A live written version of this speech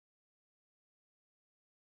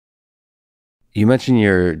You mentioned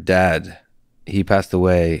your dad. He passed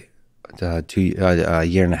away a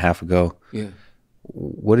year and a half ago. Yeah.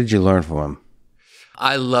 What did you learn from him?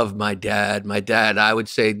 I love my dad. My dad, I would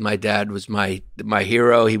say my dad was my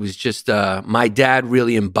hero. He was just, my dad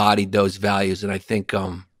really embodied those values. And I think,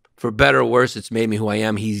 for better or worse, it's made me who I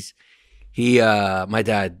am. My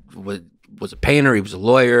dad was a painter. He was a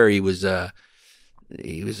lawyer. He was a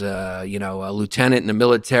lieutenant in the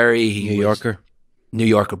military. New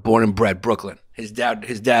Yorker, born and bred, Brooklyn. His dad,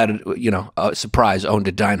 surprise, owned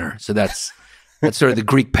a diner. So that's sort of the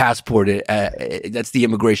Greek passport. That's the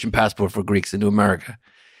immigration passport for Greeks into America.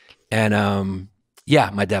 And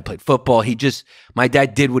my dad played football. My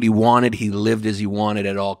dad did what he wanted. He lived as he wanted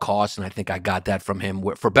at all costs. And I think I got that from him,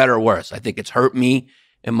 for better or worse. I think it's hurt me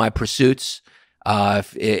in my pursuits.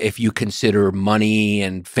 If you consider money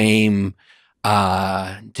and fame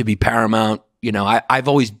to be paramount, I've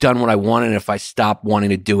always done what I wanted. And if I stopped wanting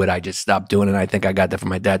to do it, I just stopped doing it. And I think I got that from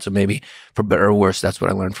my dad. So maybe for better or worse, that's what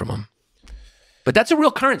I learned from him. But that's a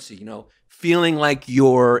real currency, feeling like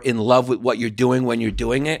you're in love with what you're doing when you're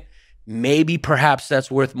doing it. Maybe perhaps that's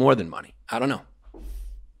worth more than money. I don't know.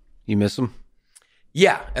 You miss him?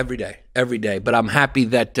 Yeah, every day. But I'm happy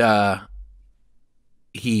that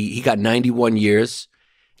he got 91 years.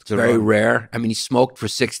 It's very rare. I mean, he smoked for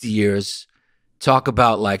 60 years. Talk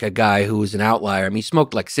about like a guy who was an outlier. I mean, he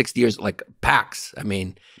smoked like 60 years, like packs. I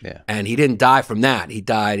mean, yeah. And he didn't die from that. He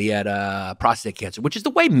had prostate cancer, which is the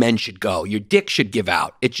way men should go. Your dick should give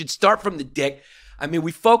out. It should start from the dick. I mean,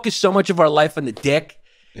 we focus so much of our life on the dick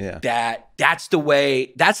that's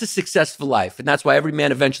a successful life. And that's why every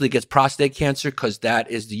man eventually gets prostate cancer, because that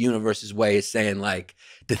is the universe's way of saying like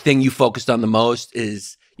the thing you focused on the most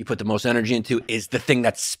you put the most energy into is the thing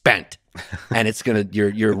that's spent. And it's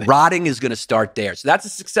your rotting is gonna start there. So that's a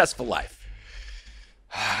successful life.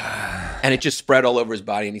 And it just spread all over his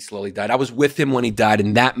body, and he slowly died. I was with him when he died,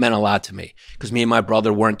 and that meant a lot to me, because me and my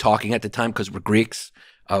brother weren't talking at the time because we're Greeks.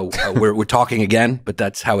 We're talking again, but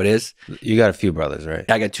that's how it is. You got a few brothers, right?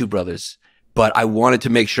 I got two brothers, but I wanted to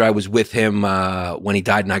make sure I was with him when he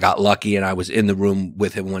died, and I got lucky, and I was in the room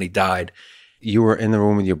with him when he died. You were in the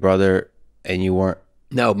room with your brother, and you weren't.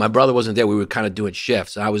 No, my brother wasn't there. We were kind of doing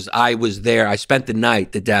shifts. I was there. I spent the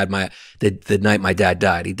night. The night my dad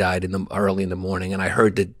died. He died early in the morning, and I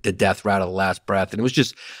heard the death rattle, the last breath, and it was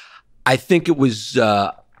just. I think it was.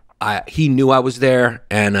 He knew I was there,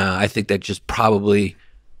 and I think that just probably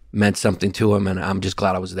meant something to him, and I'm just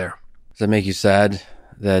glad I was there. Does that make you sad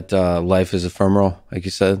that life is ephemeral, like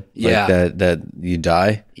you said? Yeah. Like that you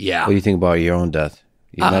die? Yeah. What do you think about your own death?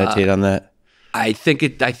 You meditate on that? I think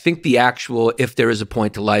the actual, if there is a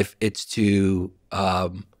point to life, it's to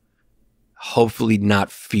hopefully not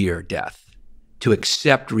fear death, to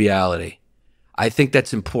accept reality. I think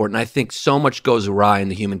that's important. I think so much goes awry in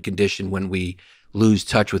the human condition when we lose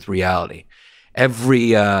touch with reality.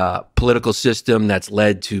 Every political system that's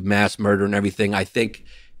led to mass murder and everything, I think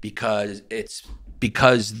because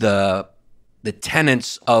the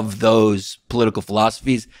tenets of those political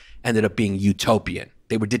philosophies ended up being utopian.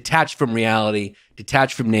 They were detached from reality,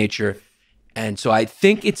 detached from nature. And so I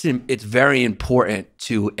think it's very important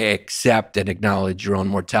to accept and acknowledge your own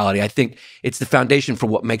mortality. I think it's the foundation for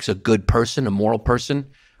what makes a good person, a moral person,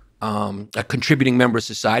 a contributing member of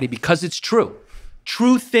society, because it's true.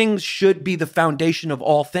 True things should be the foundation of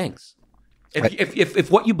all things.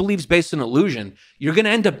 If what you believe is based on illusion, you're going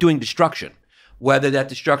to end up doing destruction. Whether that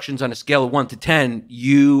destruction's on a scale of 1 to 10,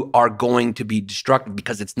 you are going to be destructive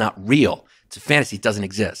because it's not real. It's a fantasy. It doesn't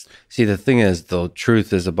exist. See, the thing is, though,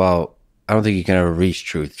 truth is about, I don't think you can ever reach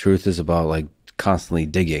truth. Truth is about like constantly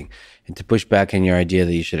digging. And to push back on your idea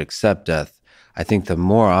that you should accept death, I think the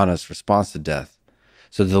more honest response to death.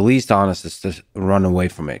 So the least honest is to run away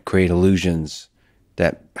from it, create illusions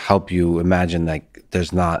that help you imagine like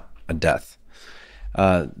there's not a death.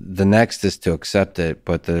 The next is to accept it,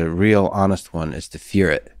 but the real honest one is to fear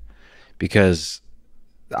it, because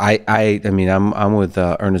I mean I'm with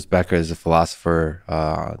Ernest Becker, as a philosopher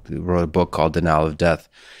who wrote a book called Denial of Death.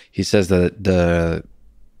 He says that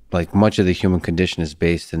much of the human condition is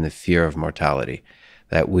based in the fear of mortality,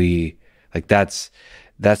 that we like that's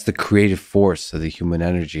the creative force of the human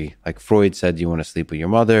energy. Like Freud said, you want to sleep with your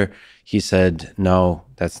mother. He said, no,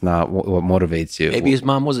 that's not what motivates you. Maybe his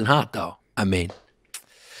mom wasn't hot though. I mean,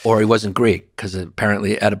 or he wasn't Greek, because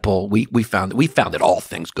apparently Oedipal, we found that all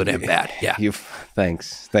things good and bad. Yeah.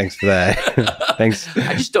 Thanks for that. Thanks.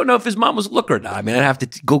 I just don't know if his mom was a looker or not. I mean, I'd have to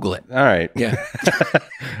Google it. All right. Yeah.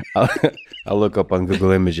 I'll look up on Google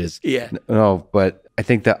Images. Yeah. No, but I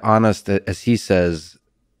think that honest, as he says,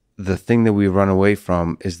 the thing that we run away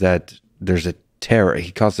from is that there's a terror.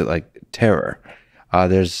 He calls it like terror.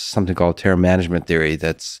 There's something called terror management theory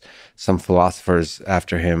that's some philosophers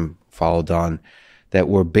after him followed on, that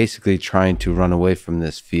were basically trying to run away from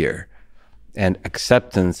this fear. And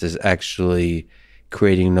acceptance is actually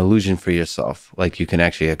creating an illusion for yourself. Like you can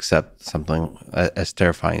actually accept something as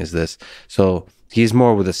terrifying as this. So he's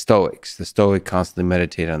more with the Stoics. The Stoics constantly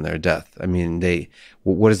meditate on their death. I mean,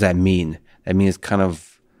 what does that mean? That means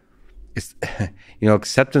it's,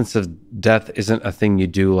 acceptance of death isn't a thing you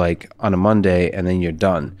do like on a Monday and then you're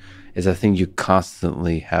done. It's a thing you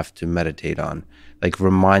constantly have to meditate on, like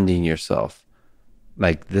reminding yourself,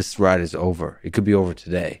 like this ride is over. It could be over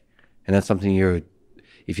today. And that's something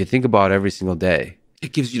if you think about every single day.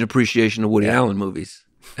 It gives you an appreciation of Woody Allen movies,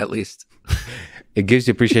 at least. It gives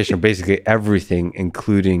you appreciation of basically everything,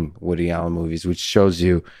 including Woody Allen movies, which shows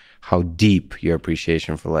you how deep your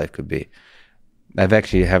appreciation for life could be.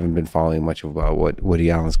 Haven't been following much about what Woody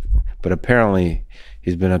Allen's, but apparently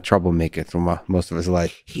he's been a troublemaker through most of his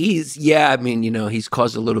life. He's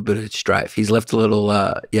caused a little bit of strife. He's left a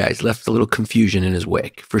little confusion in his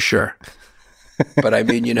wake, for sure. But I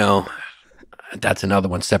mean, that's another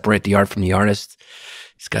one. Separate the art from the artist.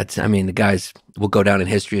 The guys will go down in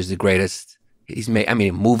history as the greatest. He's made, a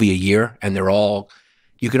movie a year, and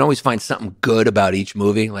you can always find something good about each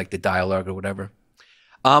movie, like the dialogue or whatever.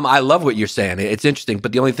 I love what you're saying. It's interesting,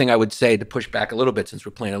 but the only thing I would say to push back a little bit, since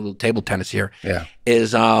we're playing a little table tennis here,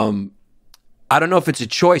 is I don't know if it's a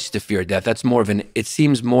choice to fear death. That's it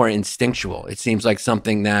seems more instinctual. It seems like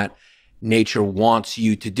something that nature wants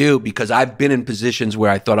you to do, because I've been in positions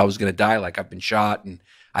where I thought I was going to die, like I've been shot, and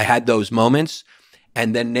I had those moments.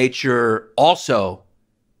 And then nature also,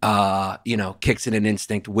 kicks in an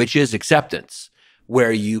instinct, which is acceptance,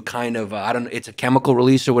 where you kind of, it's a chemical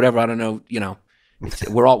release or whatever. I don't know,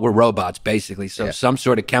 we're robots basically. So some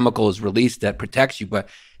sort of chemical is released that protects you, but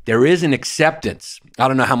there is an acceptance. I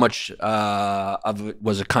don't know how much of it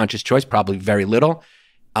was a conscious choice, probably very little.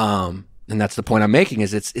 And that's the point I'm making,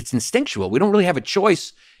 is it's instinctual. We don't really have a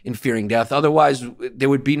choice in fearing death. Otherwise, there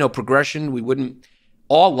would be no progression.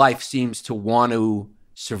 All life seems to want to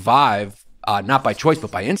survive, not by choice,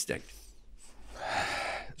 but by instinct.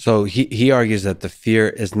 So he argues that the fear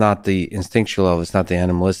is not the instinctual level, it's not the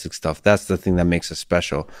animalistic stuff. That's the thing that makes us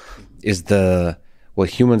special. What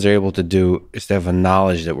humans are able to do is to have a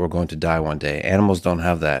knowledge that we're going to die one day. Animals don't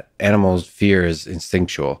have that. Animals' fear is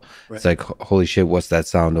instinctual. Right. It's like, holy shit, what's that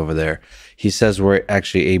sound over there? He says we're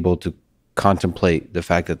actually able to contemplate the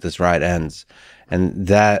fact that this ride ends. And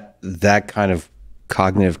that kind of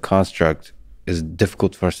cognitive construct is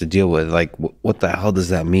difficult for us to deal with. Like, what the hell does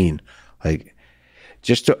that mean? Like,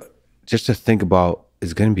 just to think about,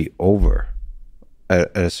 it's going to be over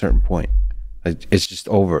at a certain point. Like, it's just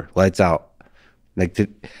over, lights out. Like,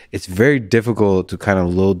 it's very difficult to kind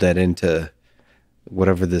of load that into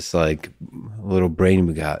whatever this like little brain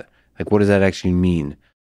we got. Like, what does that actually mean?